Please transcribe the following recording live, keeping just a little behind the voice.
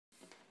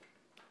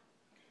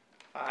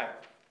Hi.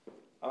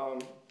 Um,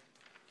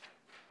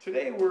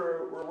 Today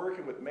we're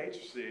working with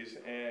matrices,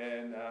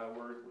 and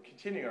we're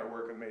continuing our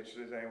work with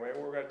matrices anyway.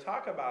 We're going to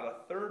talk about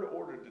a third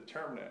order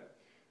determinant.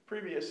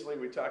 Previously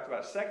we talked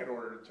about second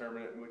order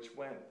determinant,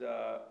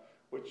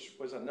 which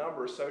was a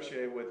number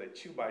associated with a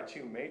 2 by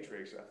 2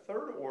 matrix. A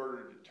third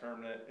order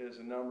determinant is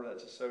a number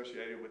that's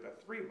associated with a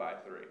 3 by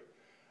 3.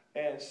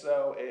 And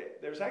so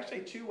there's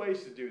actually two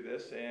ways to do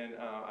this, and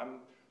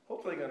I'm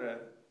hopefully going to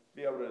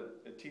be able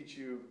to teach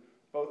you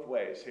both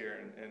ways here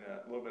in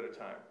a little bit of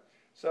time.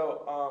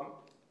 So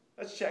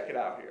let's check it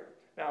out here.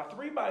 Now, a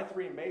 3 by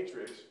 3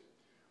 matrix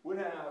would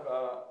have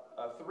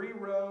 3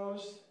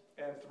 rows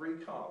and 3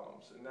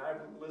 columns, and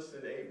I've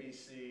listed A, B,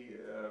 C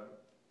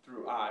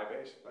through I,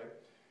 basically.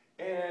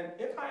 And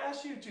if I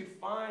ask you to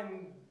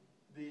find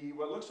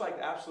what looks like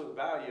the absolute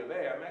value of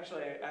A, I'm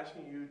actually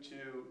asking you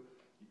to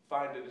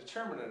find the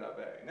determinant of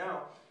A.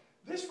 Now,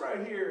 this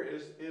right here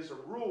is a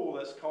rule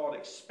that's called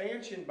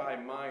expansion by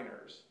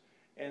minors.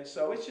 And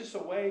so it's just a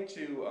way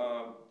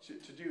to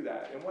do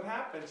that. And what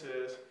happens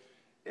is,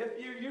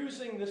 if you're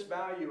using this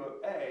value of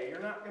A,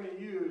 you're not going to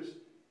use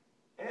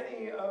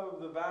any of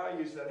the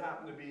values that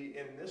happen to be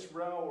in this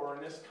row or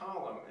in this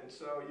column. And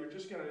so you're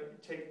just going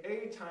to take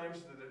A times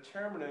the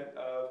determinant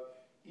of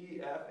E,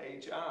 F,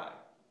 H, I.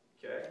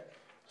 Okay?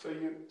 So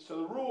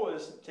the rule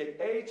is take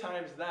A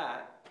times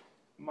that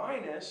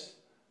minus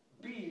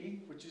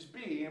B, which is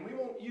B, and we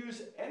won't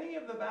use any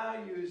of the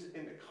values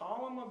in the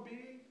column of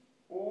B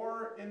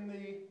or in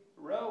the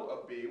row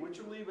of B, which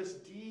will leave us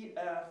D,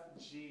 F,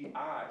 G,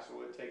 I. So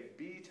we'll take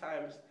B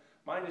times,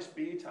 minus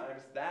B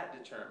times that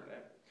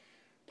determinant,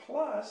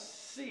 plus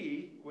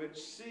C, which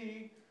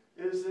C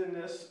is in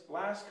this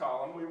last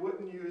column. We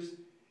wouldn't use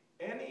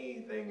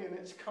anything in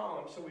its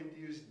column, so we'd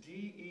use D,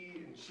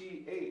 E, and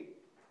G,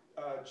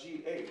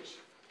 H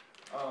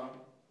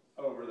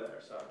over there.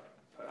 So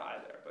I put I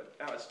there, but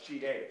now it's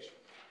G, H.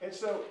 And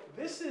so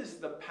this is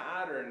the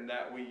pattern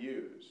that we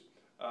use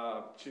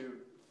to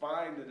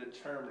find the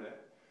determinant.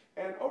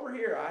 And over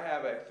here I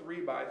have a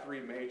 3 by 3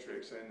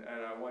 matrix,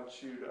 and I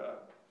want you to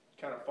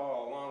kind of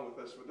follow along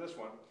with us with this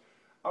one.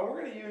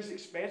 We're going to use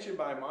expansion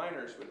by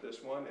minors with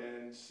this one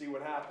and see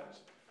what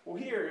happens. Well,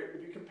 here,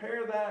 if you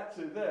compare that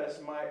to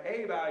this, my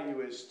A value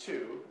is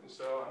 2, and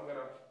so I'm going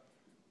to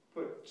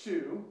put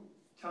 2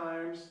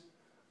 times,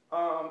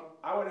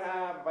 I would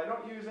have, if I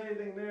don't use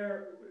anything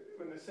there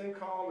in the same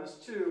column as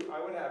 2,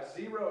 I would have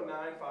 0, 9,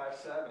 5,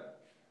 7.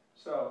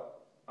 So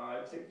I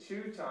take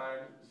 2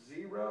 times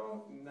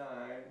 0, 9,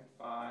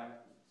 5,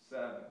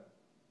 7.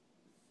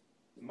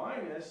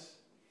 Minus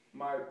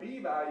my B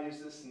value is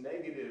this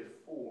negative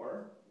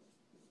 4.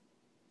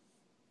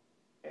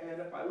 And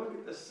if I look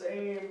at the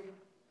same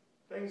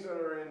things that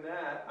are in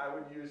that, I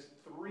would use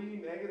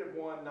 3, negative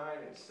 1, 9,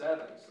 and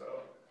 7. So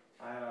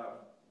I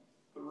have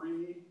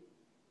 3,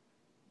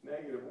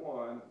 negative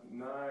 1,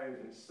 9,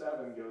 and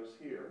 7 goes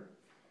here.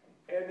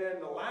 And then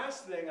the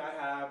last thing I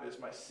have is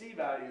my C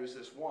value is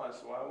this 1,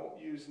 so I won't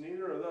use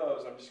neither of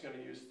those. I'm just going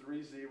to use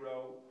 3,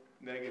 0,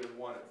 negative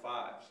 1, and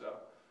 5. So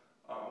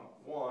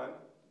 1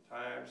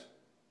 times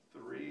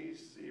 3,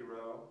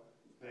 0,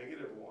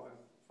 negative 1,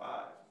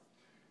 5.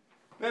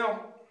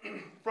 Now,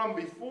 from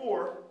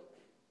before,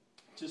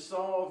 to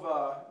solve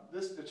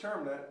this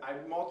determinant, I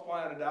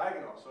multiply on a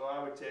diagonal. So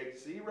I would take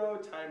 0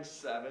 times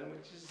 7,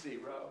 which is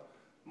 0,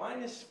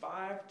 minus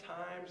 5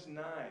 times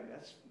 9.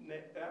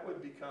 That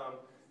would become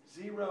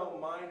 0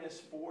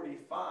 minus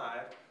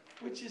 45,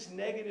 which is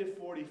negative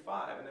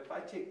 45. And if I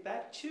take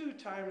that 2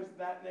 times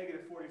that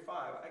negative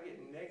 45, I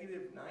get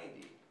negative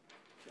 90.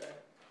 Okay?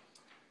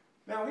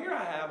 Now here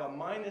I have a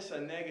minus a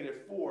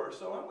negative 4,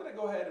 so I'm going to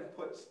go ahead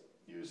and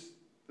use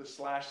the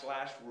slash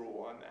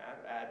rule on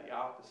that, add the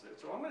opposite.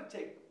 So I'm going to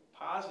take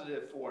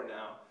positive 4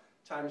 now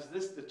times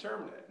this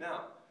determinant.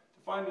 Now,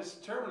 to find this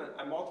determinant,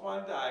 I multiply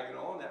the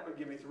diagonal, and that would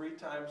give me 3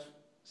 times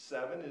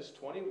 7 is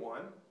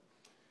 21,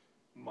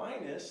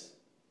 minus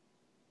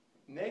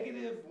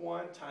negative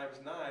 1 times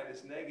 9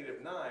 is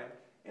negative 9.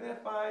 And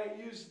if I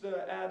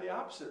add the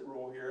opposite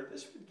rule here,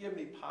 this would give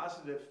me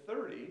positive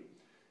 30.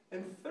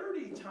 And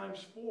 30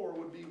 times 4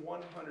 would be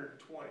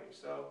 120.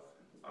 So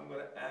I'm going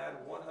to add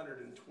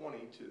 120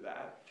 to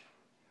that.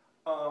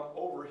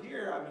 Over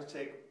here, I'm going to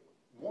take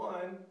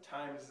 1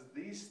 times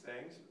these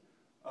things.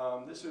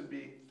 This would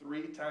be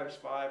 3 times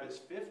 5 is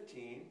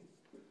 15.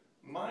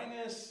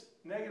 Minus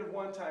negative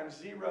 1 times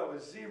 0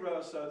 is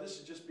 0, so this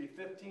would just be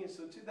 15.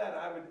 So to that,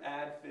 I would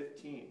add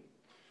 15.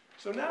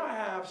 So now I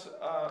have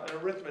an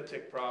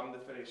arithmetic problem to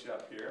finish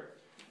up here.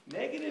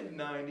 Negative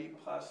 90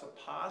 plus a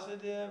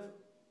positive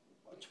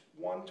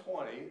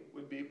 120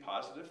 would be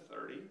positive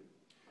 30.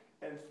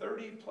 And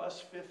 30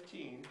 plus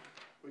 15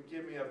 would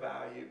give me a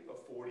value of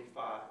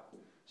 45.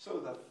 So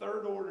the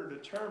third order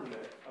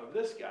determinant of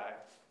this guy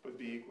would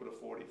be equal to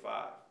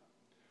 45.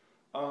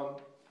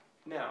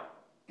 Now,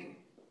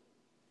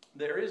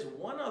 there is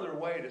one other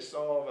way to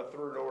solve a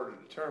third order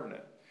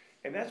determinant,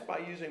 and that's by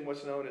using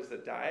what's known as the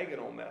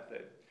diagonal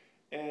method.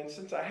 And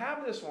since I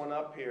have this one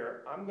up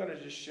here, I'm going to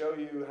just show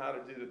you how to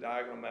do the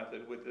diagonal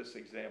method with this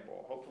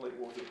example. Hopefully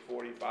we'll get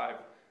 45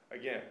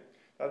 again.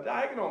 Now, the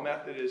diagonal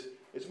method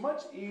is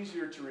much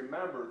easier to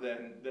remember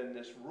than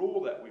this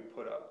rule that we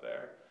put up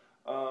there.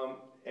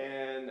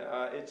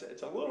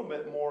 It's a little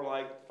bit more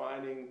like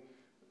finding,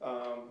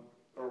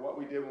 or what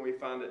we did when we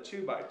found it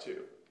 2 by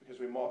 2, because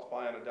we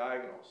multiply on the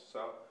diagonals.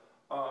 So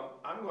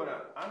I'm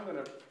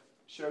gonna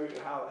show you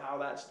how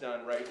that's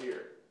done right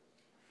here.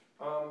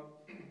 I'm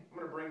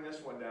gonna bring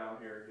this one down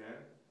here again.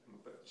 I'm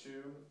gonna put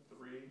 2,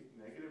 3,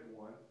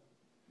 -1,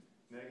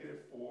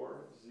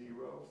 -4,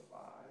 0, 5,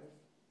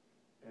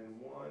 and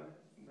 1,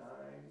 9,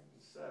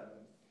 and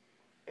 7.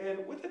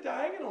 And with the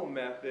diagonal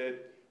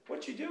method,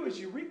 what you do is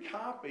you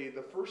recopy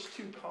the first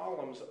 2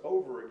 columns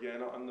over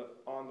again on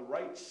the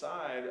right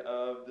side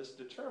of this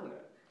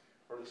determinant,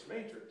 or this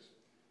matrix.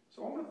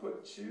 So I'm going to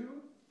put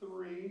 2,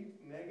 3,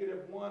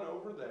 -1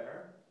 over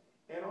there,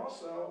 and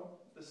also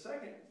the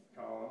second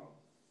column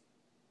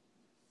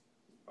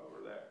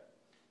over there.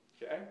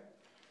 Okay?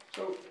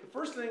 So the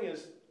first thing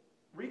is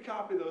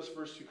recopy those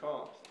first 2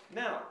 columns.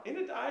 Now, in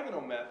the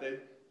diagonal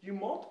method, you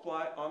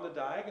multiply on the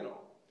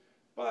diagonal.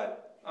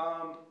 But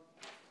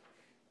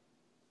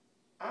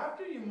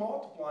after you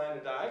multiply on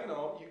the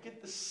diagonal, you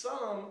get the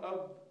sum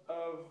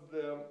of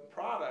the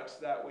products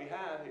that we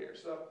have here.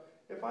 So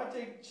if I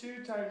take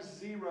 2 times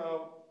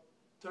 0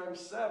 times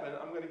 7,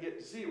 I'm going to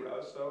get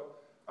 0. So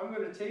I'm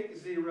going to take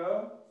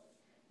 0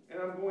 and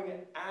I'm going to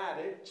add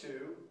it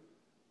to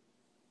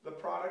the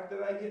product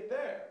that I get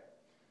there.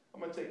 I'm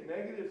going to take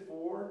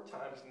 -4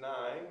 times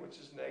 9, which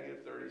is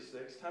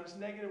 -36, times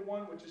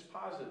 -1, which is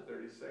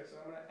 +36, and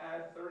I'm going to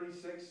add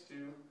 36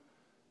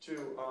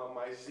 to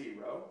my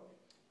 0.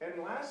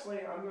 And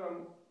lastly, I'm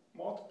going to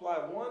multiply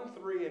 1,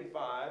 3, and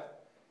 5,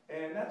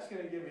 and that's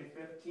going to give me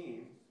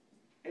 15.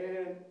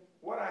 And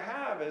what I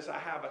have is I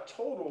have a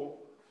total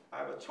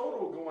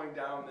going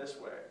down this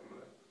way. I'm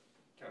going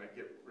to kind of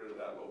get rid of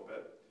that a little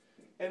bit.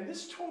 And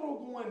this total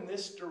going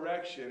this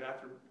direction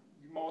after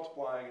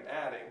multiplying and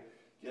adding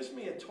gives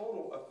me a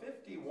total of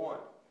 51.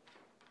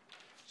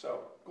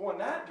 So going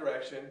that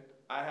direction,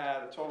 I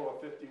had a total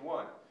of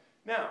 51.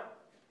 Now,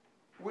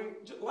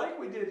 like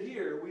we did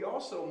here, we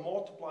also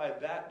multiplied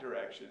that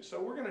direction. So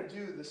we're going to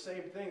do the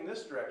same thing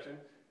this direction,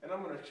 and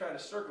I'm going to try to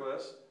circle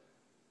this.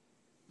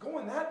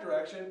 Going that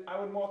direction, I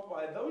would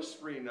multiply those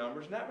 3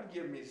 numbers, and that would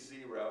give me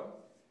 0.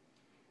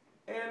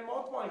 And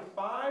multiplying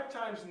 5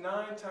 times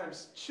 9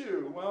 times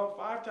 2, well,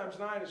 5 times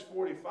 9 is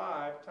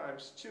 45,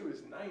 times 2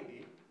 is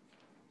 90.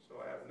 So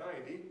I have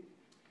 90.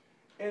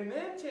 And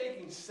then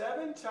taking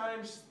 7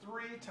 times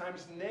 3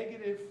 times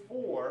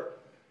 -4,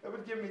 that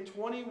would give me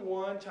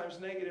 21 times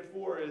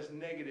 -4 is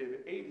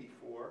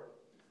 -84.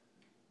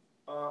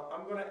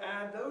 I'm going to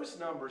add those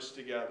numbers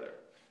together.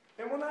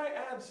 And when I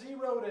add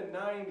 0 to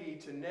 90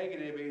 to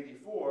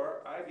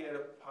 -84, I get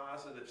a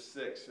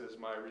 +6 as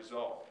my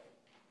result.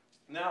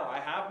 Now I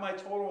have my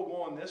total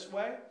going this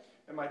way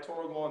and my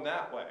total going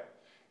that way.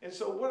 And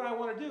so what I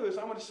want to do is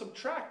I'm going to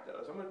subtract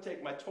those. I'm going to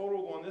take my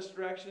total going this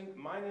direction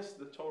minus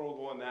the total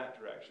going that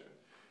direction.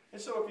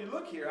 And so if you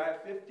look here, I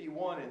have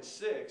 51 and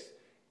 6.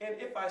 And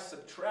if I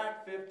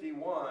subtract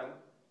 51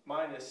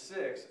 minus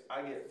 6,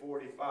 I get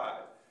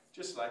 45,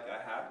 just like I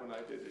had when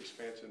I did the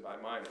expansion by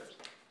minors.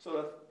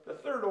 So the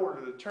third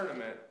order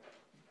determinant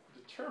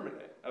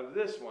of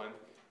this one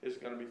is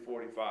going to be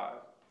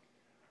 45.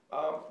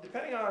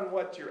 Depending on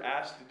what you're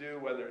asked to do,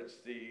 whether it's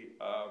the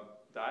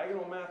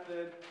diagonal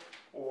method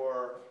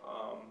or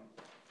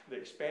the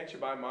expansion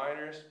by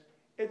minors,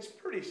 it's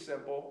pretty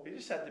simple. You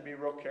just have to be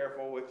real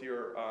careful with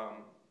your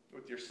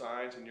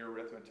signs and your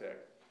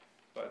arithmetic.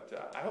 But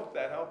I hope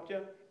that helped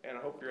you, and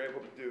I hope you're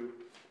able to do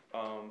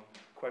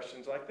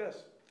questions like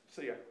this.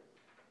 See ya.